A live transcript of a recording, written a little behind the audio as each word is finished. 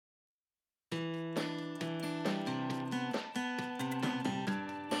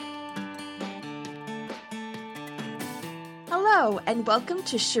Hello, and welcome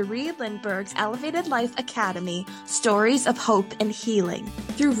to Cherie Lindbergh's Elevated Life Academy, Stories of Hope and Healing.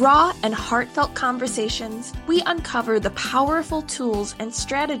 Through raw and heartfelt conversations, we uncover the powerful tools and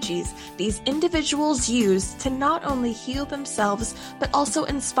strategies these individuals use to not only heal themselves, but also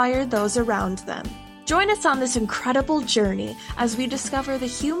inspire those around them. Join us on this incredible journey as we discover the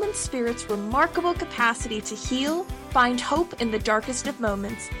human spirit's remarkable capacity to heal, find hope in the darkest of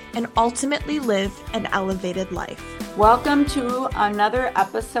moments, and ultimately live an elevated life. Welcome to another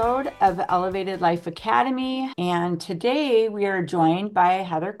episode of Elevated Life Academy. And today we are joined by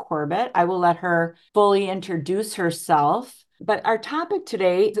Heather Corbet. I will let her fully introduce herself. But our topic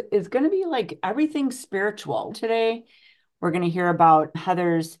today is going to be like everything spiritual. Today, we're going to hear about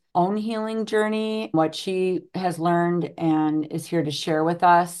Heather's own healing journey, what she has learned and is here to share with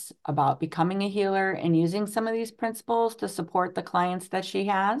us about becoming a healer and using some of these principles to support the clients that she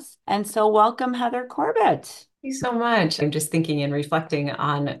has. And so welcome, Heather Corbet. Thank you so much. I'm just thinking and reflecting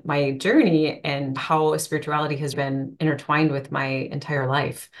on my journey and how spirituality has been intertwined with my entire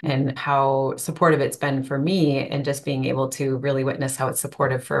life and how supportive it's been for me and just being able to really witness how it's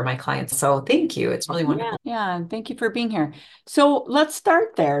supportive for my clients. So thank you. It's really wonderful. Yeah. Thank you for being here. So let's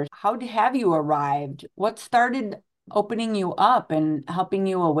start there. How have you arrived? What started opening you up and helping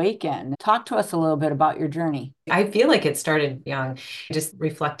you awaken? Talk to us a little bit about your journey. I feel like it started young, just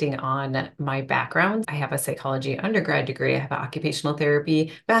reflecting on my background. I have a psychology undergrad degree. I have an occupational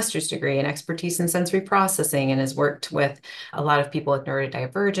therapy master's degree and expertise in sensory processing, and has worked with a lot of people with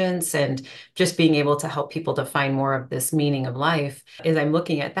neurodivergence and just being able to help people to find more of this meaning of life. As I'm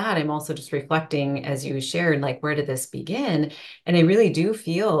looking at that, I'm also just reflecting, as you shared, like, where did this begin? And I really do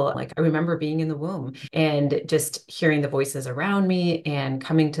feel like I remember being in the womb and just hearing the voices around me and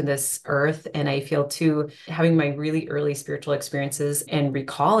coming to this earth. And I feel too, having my really early spiritual experiences and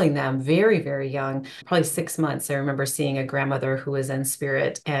recalling them very, very young, probably 6 months. I remember seeing a grandmother who was in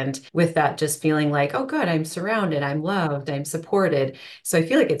spirit. And with that, just feeling like, oh, good, I'm surrounded, I'm loved, I'm supported. So I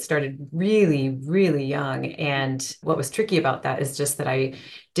feel like it started really, really young. And what was tricky about that is just that I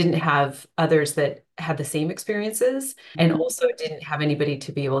didn't have others that had the same experiences and also didn't have anybody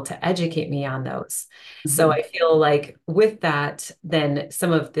to be able to educate me on those. So I feel like with that, then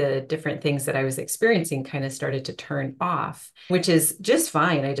some of the different things that I was experiencing kind of started to turn off, which is just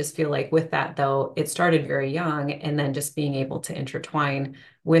fine. I just feel like with that, though, it started very young and then just being able to intertwine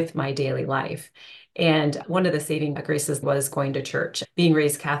with my daily life. And one of the saving graces was going to church. Being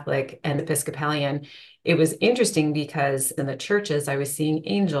raised Catholic and Episcopalian, it was interesting because in the churches, I was seeing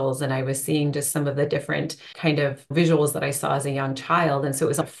angels and I was seeing just some of the different kind of visuals that I saw as a young child. And so it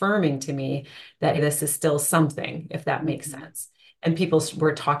was affirming to me that this is still something, if that makes sense. And people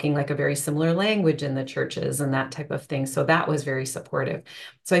were talking like a very similar language in the churches and that type of thing. So that was very supportive.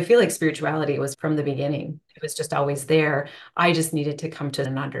 So I feel like spirituality was from the beginning. It was just always there. I just needed to come to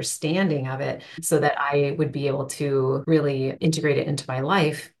an understanding of it so that I would be able to really integrate it into my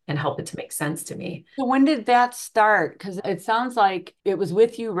life and help it to make sense to me. So when did that start? Because it sounds like it was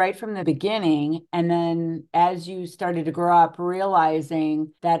with you right from the beginning. And then as you started to grow up,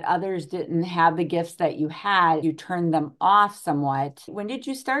 realizing that others didn't have the gifts that you had, you turned them off somewhat. When did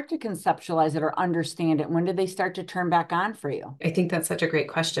you start to conceptualize it or understand it? When did they start to turn back on for you? I think that's such a great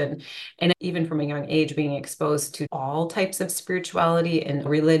question. And even from a young age, being exposed to all types of spirituality and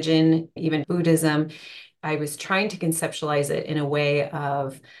religion, even Buddhism, I was trying to conceptualize it in a way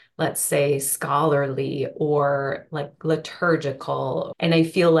of, let's say, scholarly or like liturgical. And I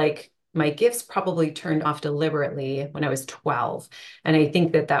feel like my gifts probably turned off deliberately when I was 12. And I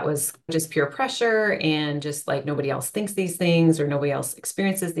think that that was just pure pressure and just like nobody else thinks these things or nobody else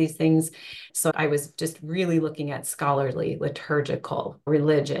experiences these things. So I was just really looking at scholarly, liturgical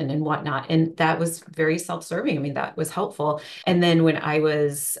religion and whatnot. And that was very self-serving. I mean, that was helpful. And then when I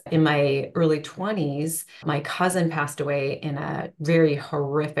was in my early 20s, my cousin passed away in a very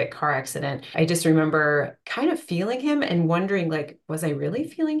horrific car accident. I just remember kind of feeling him and wondering, like, was I really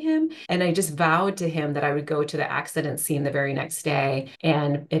feeling him? And I just vowed to him that I would go to the accident scene the very next day.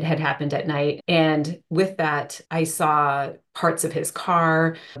 And it had happened at night. And with that, I saw parts of his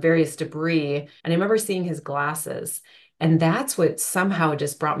car, various debris. And I remember seeing his glasses. And that's what somehow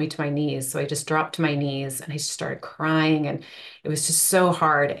just brought me to my knees. So I just dropped to my knees and I just started crying. And it was just so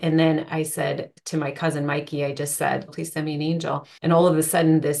hard. And then I said to my cousin, Mikey, I just said, please send me an angel. And all of a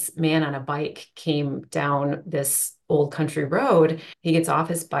sudden, this man on a bike came down this old country road. He gets off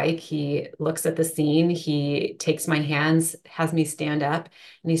his bike, he looks at the scene, he takes my hands, has me stand up,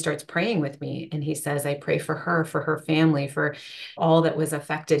 and he starts praying with me. And he says, I pray for her family, for all that was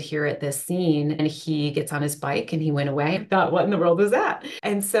affected here at this scene. And he gets on his bike and he went away. I thought, what in the world was that?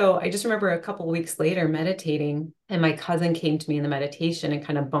 And so I just remember a couple of weeks later meditating, and my cousin came to me in the meditation and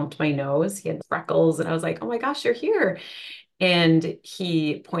kind of bumped my nose. He had freckles, and I was like, oh my gosh, you're here. And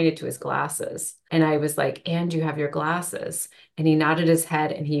he pointed to his glasses. And I was like, and you have your glasses. And he nodded his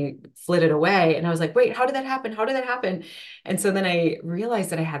head and he flitted away. And I was like, wait, how did that happen? How did that happen? And so then I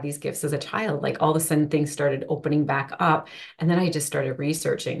realized that I had these gifts as a child. Like all of a sudden things started opening back up. And then I just started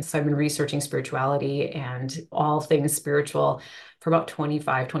researching. So I've been researching spirituality and all things spiritual for about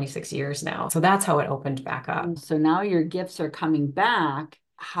 25, 26 years now. So that's how it opened back up. So now your gifts are coming back.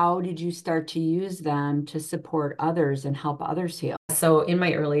 How did you start to use them to support others and help others heal? So in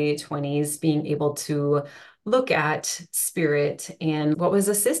my early 20s, being able to look at spirit and what was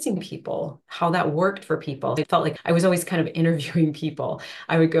assisting people, how that worked for people. I felt like I was always kind of interviewing people.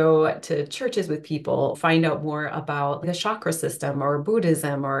 I would go to churches with people, find out more about the chakra system or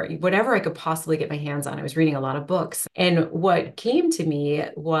Buddhism or whatever I could possibly get my hands on. I was reading a lot of books. And what came to me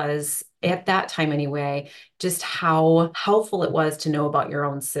was, at that time anyway, just how helpful it was to know about your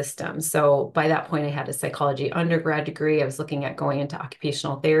own system. So by that point, I had a psychology undergrad degree. I was looking at going into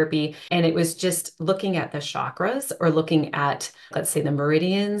occupational therapy, and it was just looking at the chakras or looking at, let's say, the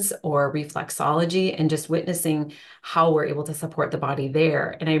meridians or reflexology and just witnessing how we're able to support the body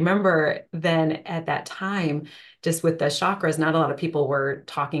there. And I remember then at that time, just with the chakras, not a lot of people were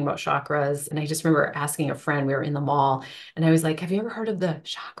talking about chakras. And I just remember asking a friend, we were in the mall, and I was like, have you ever heard of the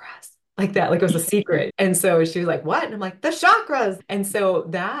chakras? Like that, like it was a secret. And so she was like, what? And I'm like, the chakras. And so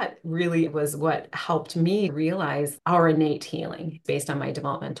that really was what helped me realize our innate healing based on my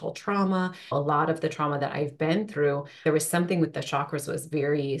developmental trauma. A lot of the trauma that I've been through, there was something with the chakras was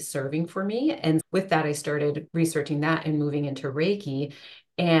very serving for me. And with that, I started researching that and moving into Reiki.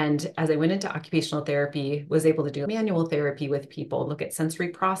 And as I went into occupational therapy, was able to do manual therapy with people, look at sensory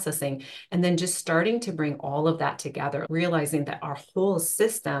processing, and then just starting to bring all of that together, realizing that our whole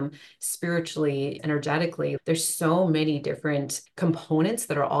system, spiritually, energetically, there's so many different components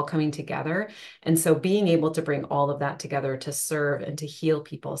that are all coming together. And so being able to bring all of that together to serve and to heal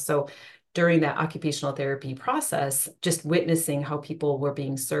people. So during that occupational therapy process, just witnessing how people were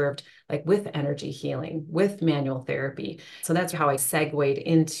being served, like with energy healing, with manual therapy. So that's how I segued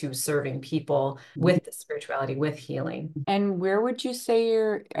into serving people with the spirituality, with healing. And where would you say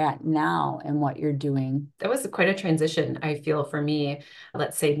you're at now and what you're doing? That was quite a transition, I feel, for me,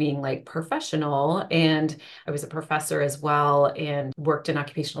 let's say being like professional. And I was a professor as well and worked in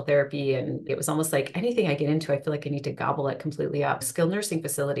occupational therapy. And it was almost like anything I get into, I feel like I need to gobble it completely up. Skilled nursing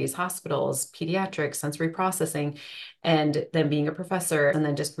facilities, hospitals, pediatrics, sensory processing, and then being a professor, and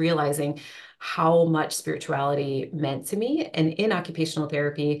then just realizing how much spirituality meant to me. And in occupational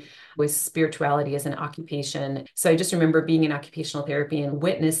therapy, with spirituality as an occupation. So I just remember being in occupational therapy and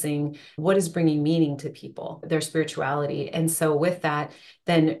witnessing what is bringing meaning to people, their spirituality. And so with that,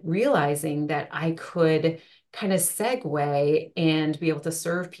 then realizing that I could kind of segue and be able to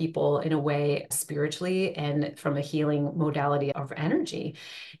serve people in a way spiritually and from a healing modality of energy.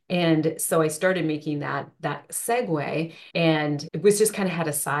 And so I started making that segue, and it was just kind of had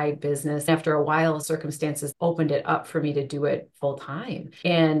a side business. After a while, circumstances opened it up for me to do it full time.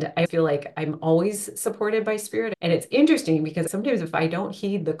 And I feel like I'm always supported by spirit. And it's interesting because sometimes if I don't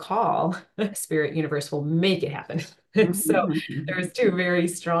heed the call, spirit universe will make it happen. So there's two very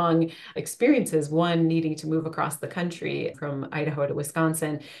strong experiences, one needing to move across the country from Idaho to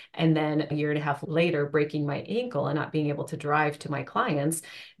Wisconsin, and then a year and a half later breaking my ankle and not being able to drive to my clients,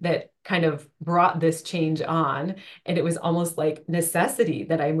 that kind of brought this change on. And it was almost like necessity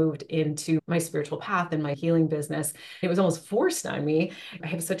that I moved into my spiritual path and my healing business. It was almost forced on me. I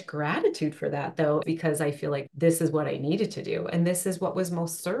have such gratitude for that, though, because I feel like this is what I needed to do. And this is what was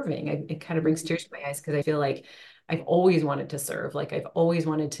most serving. It kind of brings tears to my eyes because I feel like I've always wanted to serve. Like I've always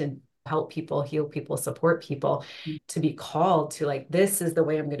wanted to help people, heal people, support people, to be called to like, this is the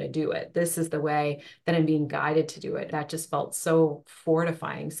way I'm going to do it. This is the way that I'm being guided to do it. That just felt so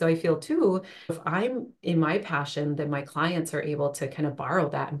fortifying. So I feel too, if I'm in my passion, then my clients are able to kind of borrow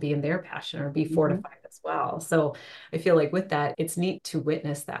that and be in their passion or be fortified as well. So I feel like with that, it's neat to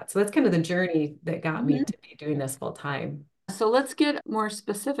witness that. So that's kind of the journey that got me to be doing this full time. So let's get more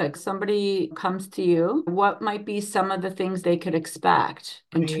specific. Somebody comes to you. What might be some of the things they could expect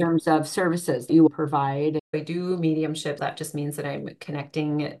in terms of services you provide? I do mediumship. That just means that I'm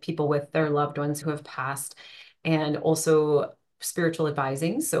connecting people with their loved ones who have passed, and also spiritual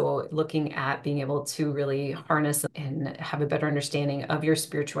advising. So looking at being able to really harness and have a better understanding of your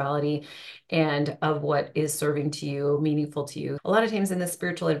spirituality and of what is serving to you, meaningful to you. A lot of times in the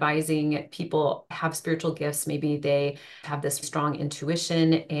spiritual advising, people have spiritual gifts. Maybe they have this strong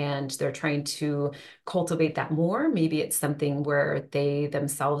intuition and they're trying to cultivate that more. Maybe it's something where they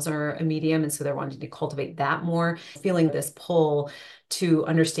themselves are a medium, and so they're wanting to cultivate that more, feeling this pull to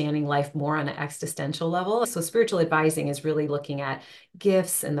understanding life more on an existential level. So spiritual advising is really looking at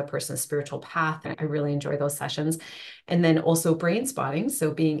gifts and the person's spiritual path. And I really enjoy those sessions. And then also brain spotting.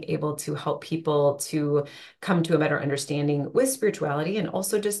 So being able to help people to come to a better understanding with spirituality and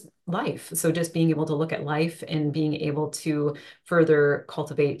also just life. So just being able to look at life and being able to further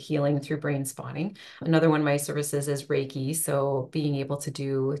cultivate healing through brain spotting. Another one of my services is Reiki. So being able to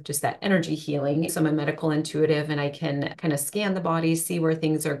do just that energy healing. So I'm a medical intuitive and I can kind of scan the body, see where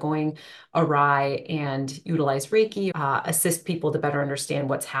things are going awry, and utilize Reiki, assist people to better understand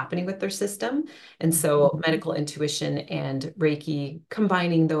what's happening with their system. And so medical intuition and Reiki,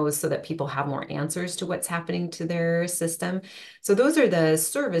 combining those so that people have more answers to what's happening to their system. So those are the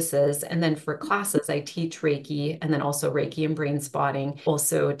services. And then for classes, I teach Reiki and then also Reiki and brain spotting.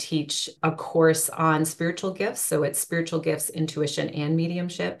 Also teach a course on spiritual gifts. So it's spiritual gifts, intuition, and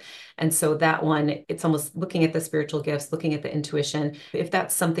mediumship. And so that one, it's almost looking at the spiritual gifts, looking at the intuition, if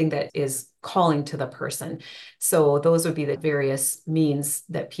that's something that is calling to the person. So those would be the various means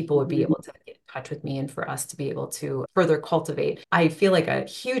that people would be able to get in touch with me and for us to be able to further cultivate. I feel like a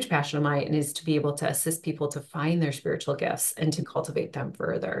huge passion of mine is to be able to assist people to find their spiritual gifts and to cultivate them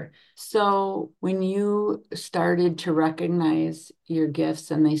further. So when you started to recognize your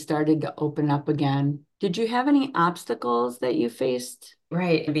gifts and they started to open up again, did you have any obstacles that you faced?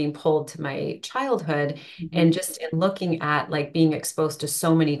 Right. And being pulled to my childhood and just in looking at like being exposed to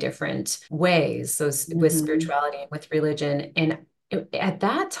so many different ways. So with spirituality and with religion. And at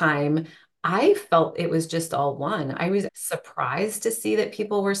that time, I felt it was just all one. I was surprised to see that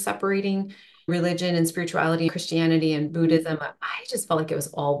people were separating religion and spirituality, Christianity and Buddhism. I just felt like it was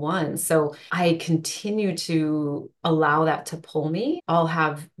all one. So I continue to allow that to pull me. I'll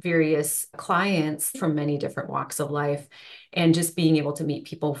have various clients from many different walks of life and just being able to meet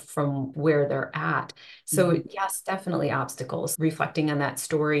people from where they're at. So yes, definitely obstacles. Reflecting on that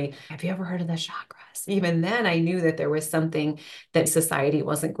story, have you ever heard of the chakras? Even then, I knew that there was something that society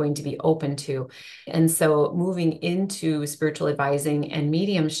wasn't going to be open to. And so moving into spiritual advising and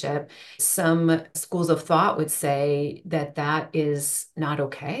mediumship, some schools of thought would say that that is not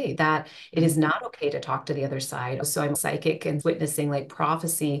okay, that it is not okay to talk to the other side. So I'm psychic and witnessing like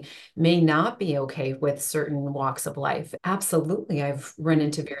prophecy may not be okay with certain walks of life. Absolutely. I've run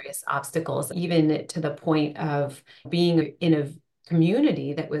into various obstacles, even to the point of being in a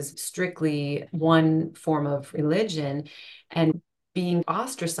community that was strictly one form of religion and being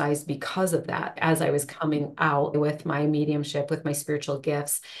ostracized because of that. As I was coming out with my mediumship, with my spiritual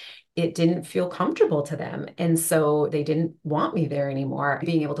gifts, it didn't feel comfortable to them. And so they didn't want me there anymore.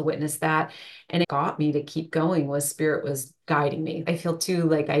 Being able to witness that, and it got me to keep going, was spirit was guiding me. I feel too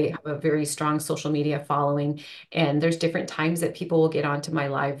like I have a very strong social media following, and there's different times that people will get onto my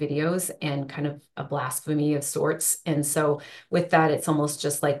live videos and kind of a blasphemy of sorts. And so with that, it's almost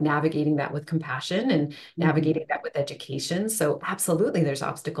just like navigating that with compassion and navigating that with education. So absolutely, there's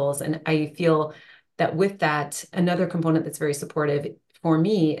obstacles. And I feel that with that, another component that's very supportive for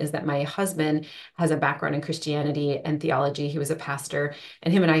me is that my husband has a background in Christianity and theology. He was a pastor,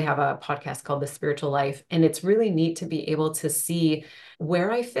 and him and I have a podcast called The Spiritual Life. And it's really neat to be able to see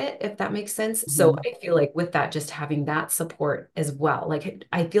where I fit, if that makes sense. So I feel like with that, just having that support as well, like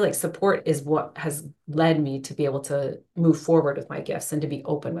I feel like support is what has led me to be able to move forward with my gifts and to be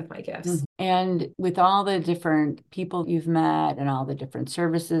open with my gifts. And with all the different people you've met and all the different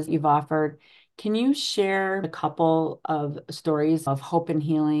services you've offered, can you share a couple of stories of hope and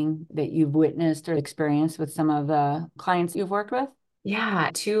healing that you've witnessed or experienced with some of the clients you've worked with? Yeah,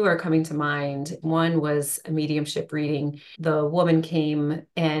 two are coming to mind. One was a mediumship reading. The woman came,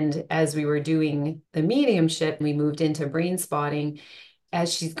 and as we were doing the mediumship, we moved into brain spotting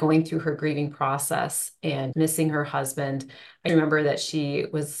as she's going through her grieving process and missing her husband. I remember that she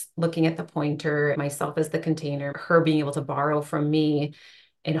was looking at the pointer, myself as the container, her being able to borrow from me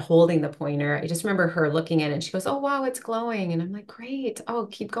and holding the pointer. I just remember her looking at it and she goes, "Oh, wow, it's glowing." And I'm like, "Great. Oh,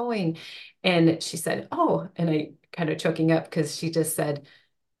 keep going." And she said, "Oh," and I kind of choking up because she just said,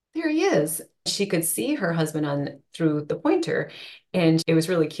 there he is. She could see her husband on through the pointer, and it was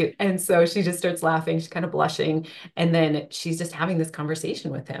really cute. And so she just starts laughing, she's kind of blushing, and then she's just having this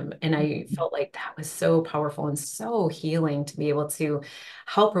conversation with him. And I felt like that was so powerful and so healing to be able to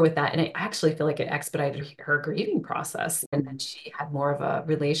help her with that. And I actually feel like it expedited her grieving process, and then she had more of a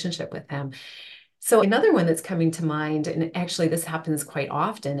relationship with him. So another one that's coming to mind, and actually this happens quite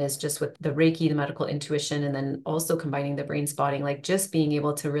often, is just with the Reiki, the medical intuition, and then also combining the brain spotting, like just being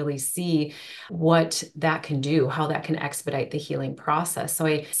able to really see what that can do, how that can expedite the healing process. So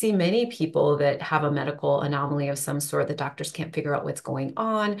I see many people that have a medical anomaly of some sort. The doctors can't figure out what's going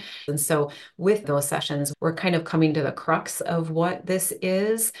on. And so with those sessions, we're kind of coming to the crux of what this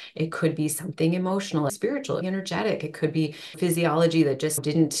is. It could be something emotional, spiritual, energetic. It could be physiology that just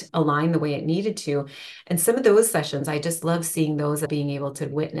didn't align the way it needed to. And some of those sessions, I just love seeing those, being able to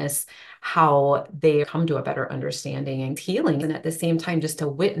witness how they come to a better understanding and healing. And at the same time, just to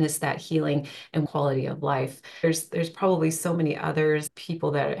witness that healing and quality of life. There's probably so many others,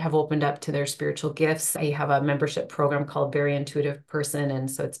 people that have opened up to their spiritual gifts. I have a membership program called Very Intuitive Person. And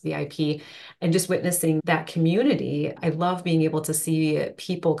so it's VIP. And just witnessing that community, I love being able to see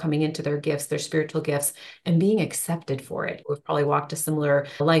people coming into their gifts, their spiritual gifts, and being accepted for it. We've probably walked a similar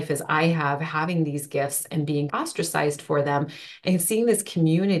life as I have, having these gifts and being ostracized for them, and seeing this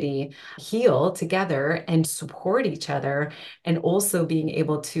community heal together and support each other, and also being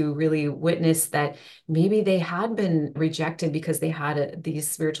able to really witness that maybe they had been rejected because they had these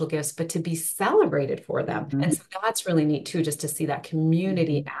spiritual gifts, but to be celebrated for them. Mm-hmm. And so that's really neat too, just to see that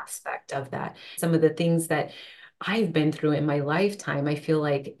community aspect of that. Some of the things that I've been through in my lifetime, I feel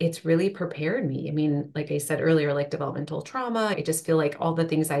like it's really prepared me. I mean, like I said earlier, like developmental trauma, I just feel like all the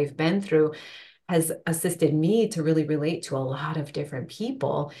things I've been through has assisted me to really relate to a lot of different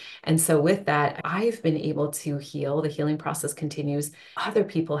people. And so with that, I've been able to heal. The healing process continues. Other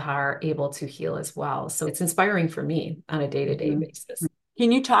people are able to heal as well. So it's inspiring for me on a day-to-day basis.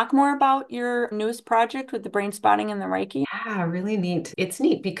 Can you talk more about your newest project with the brain spotting and the Reiki? Yeah, really neat. It's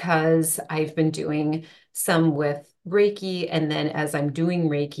neat because I've been doing some with Reiki, and then as I'm doing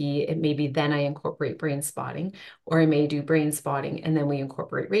Reiki, it maybe then I incorporate brain spotting, or I may do brain spotting and then we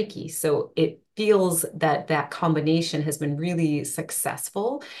incorporate Reiki. So it feels that that combination has been really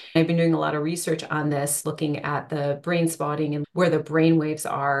successful. I've been doing a lot of research on this, looking at the brain spotting and where the brain waves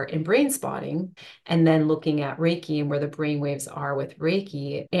are in brain spotting, and then looking at Reiki and where the brain waves are with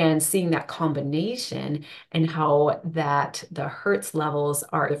Reiki, and seeing that combination and how that the hertz levels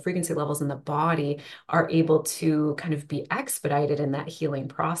are, the frequency levels in the body are able to kind of be expedited in that healing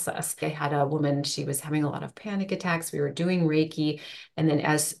process. I had a woman, she was having a lot of panic attacks. We were doing Reiki. And then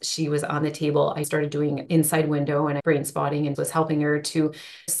as she was on the table, I started doing inside window and brain spotting and was helping her to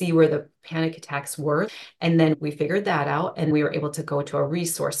see where the panic attacks were. And then we figured that out and we were able to go to a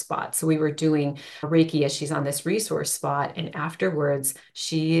resource spot. So we were doing Reiki as she's on this resource spot. And afterwards,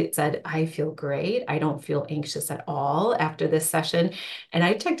 she said, I feel great. I don't feel anxious at all after this session. And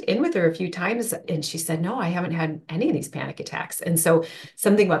I checked in with her a few times and she said, no, I haven't had any of these panic attacks. And so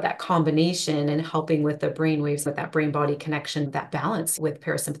something about that combination and helping with the brain waves, with that brain body connection, that balance with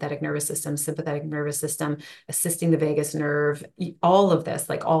parasympathetic nervous system, sympathetic nervous system, assisting the vagus nerve, all of this,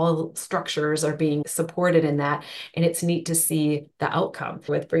 like all structures are being supported in that. And it's neat to see the outcome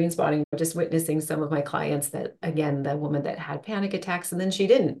with brain spotting, just witnessing some of my clients that, again, the woman that had panic attacks and then she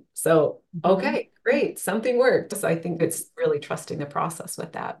didn't. So, okay, great, something worked. So I think it's really trusting the process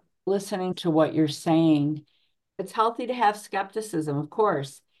with that. Listening to what you're saying, it's healthy to have skepticism, of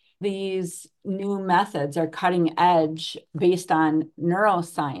course. These new methods are cutting edge based on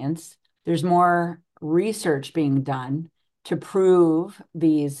neuroscience. There's more research being done to prove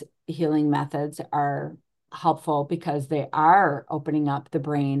these healing methods are helpful because they are opening up the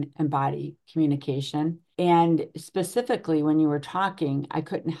brain and body communication. And specifically, when you were talking, I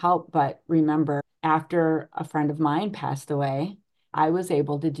couldn't help but remember after a friend of mine passed away, I was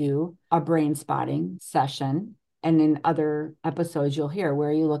able to do a brain spotting session. And in other episodes, you'll hear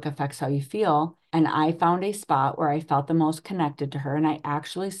where you look affects how you feel. And I found a spot where I felt the most connected to her. And I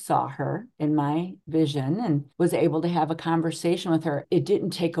actually saw her in my vision and was able to have a conversation with her. It didn't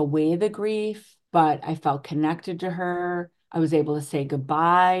take away the grief, but I felt connected to her. I was able to say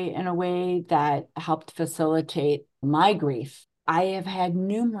goodbye in a way that helped facilitate my grief. I have had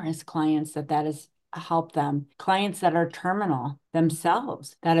numerous clients that has helped them, clients that are terminal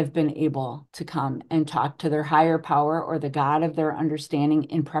themselves that have been able to come and talk to their higher power or the God of their understanding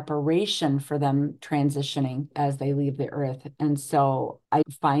in preparation for them transitioning as they leave the earth. And so I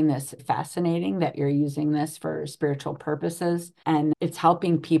find this fascinating that you're using this for spiritual purposes, and it's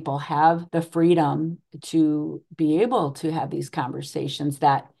helping people have the freedom to be able to have these conversations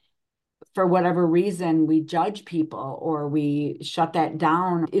that for whatever reason, we judge people or we shut that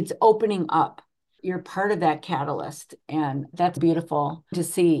down. It's opening up. You're part of that catalyst. And that's beautiful to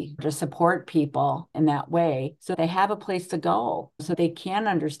see, to support people in that way. So they have a place to go, so they can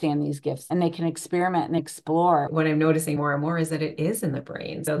understand these gifts and they can experiment and explore. What I'm noticing more and more is that it is in the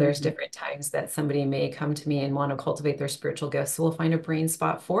brain. So there's different times that somebody may come to me and want to cultivate their spiritual gifts. So we'll find a brain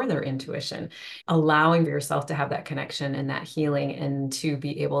spot for their intuition, allowing yourself to have that connection and that healing and to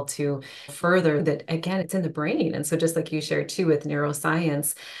be able to further that. Again, it's in the brain. And so just like you shared too with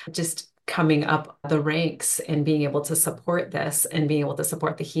neuroscience, just coming up the ranks and being able to support this and being able to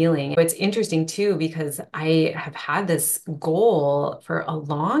support the healing. It's interesting too, because I have had this goal for a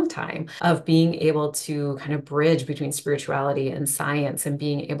long time of being able to kind of bridge between spirituality and science and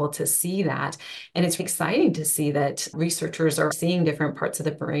being able to see that. And it's exciting to see that researchers are seeing different parts of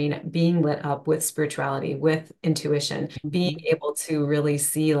the brain being lit up with spirituality, with intuition, being able to really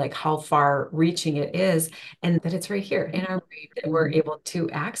see like how far reaching it is and that it's right here in our brain that we're able to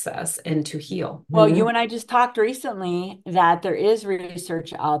access and to heal. Well, you and I just talked recently that there is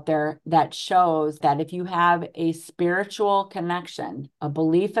research out there that shows that if you have a spiritual connection, a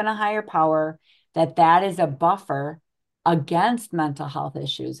belief in a higher power, that is a buffer against mental health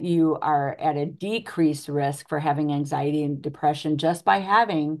issues. You are at a decreased risk for having anxiety and depression just by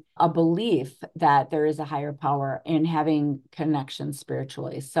having a belief that there is a higher power and having connection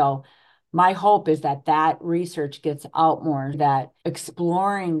spiritually. So my hope is that research gets out more, that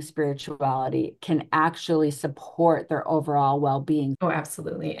exploring spirituality can actually support their overall well-being. Oh,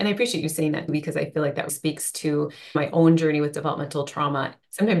 absolutely. And I appreciate you saying that because I feel like that speaks to my own journey with developmental trauma.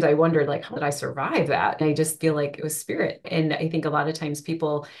 Sometimes I wondered, like, how did I survive that? And I just feel like it was spirit. And I think a lot of times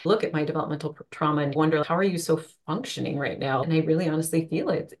people look at my developmental trauma and wonder, how are you so functioning right now? And I really honestly feel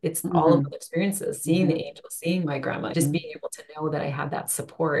it. It's all of the experiences, seeing the angels, seeing my grandma, just being able to know that I had that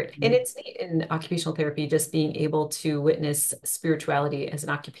support. And it's neat in occupational therapy, just being able to witness spirituality as an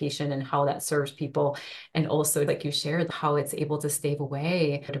occupation and how that serves people. And also, like you shared, how it's able to stave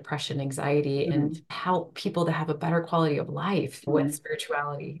away depression, anxiety, and help people to have a better quality of life with spirituality.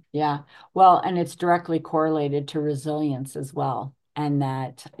 Yeah. Well, and it's directly correlated to resilience as well. And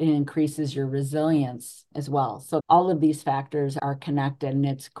that it increases your resilience as well. So all of these factors are connected, and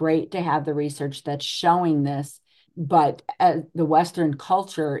it's great to have the research that's showing this. But the Western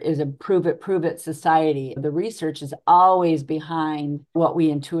culture is a prove it society. The research is always behind what we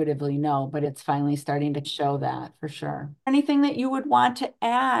intuitively know, but it's finally starting to show that for sure. Anything that you would want to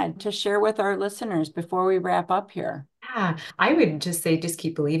add to share with our listeners before we wrap up here? Yeah, I would just say, just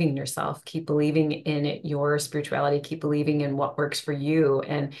keep believing in yourself, keep believing in your spirituality, keep believing in what works for you.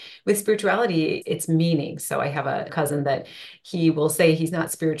 And with spirituality, it's meaning. So I have a cousin that he will say he's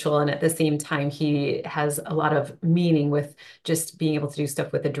not spiritual. And at the same time, he has a lot of meaning with just being able to do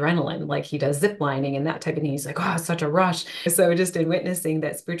stuff with adrenaline, like he does zip lining and that type of thing. He's like, oh, it's such a rush. So just in witnessing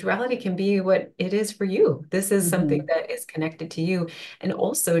that spirituality can be what it is for you. This is something that is connected to you. And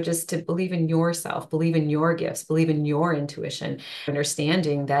also just to believe in yourself, believe in your gifts, believe in your intuition,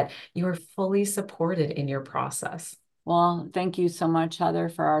 understanding that you are fully supported in your process. Well, thank you so much, Heather,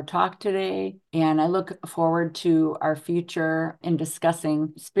 for our talk today. And I look forward to our future in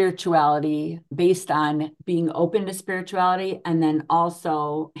discussing spirituality based on being open to spirituality, and then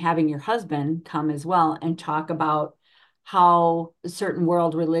also having your husband come as well and talk about how certain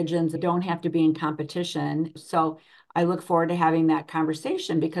world religions don't have to be in competition. So I look forward to having that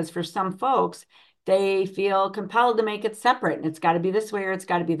conversation, because for some folks, they feel compelled to make it separate, and it's got to be this way or it's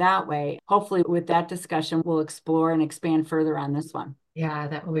got to be that way. Hopefully with that discussion, we'll explore and expand further on this one. Yeah,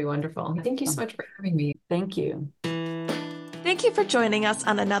 that will be wonderful. Thank you so much for having me. Thank you. Thank you for joining us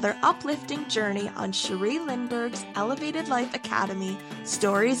on another uplifting journey on Cherie Lindbergh's Elevated Life Academy,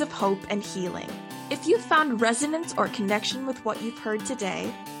 Stories of Hope and Healing. If you found resonance or connection with what you've heard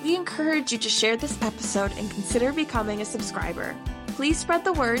today, we encourage you to share this episode and consider becoming a subscriber. Please spread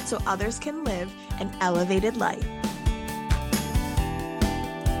the word so others can live an elevated life.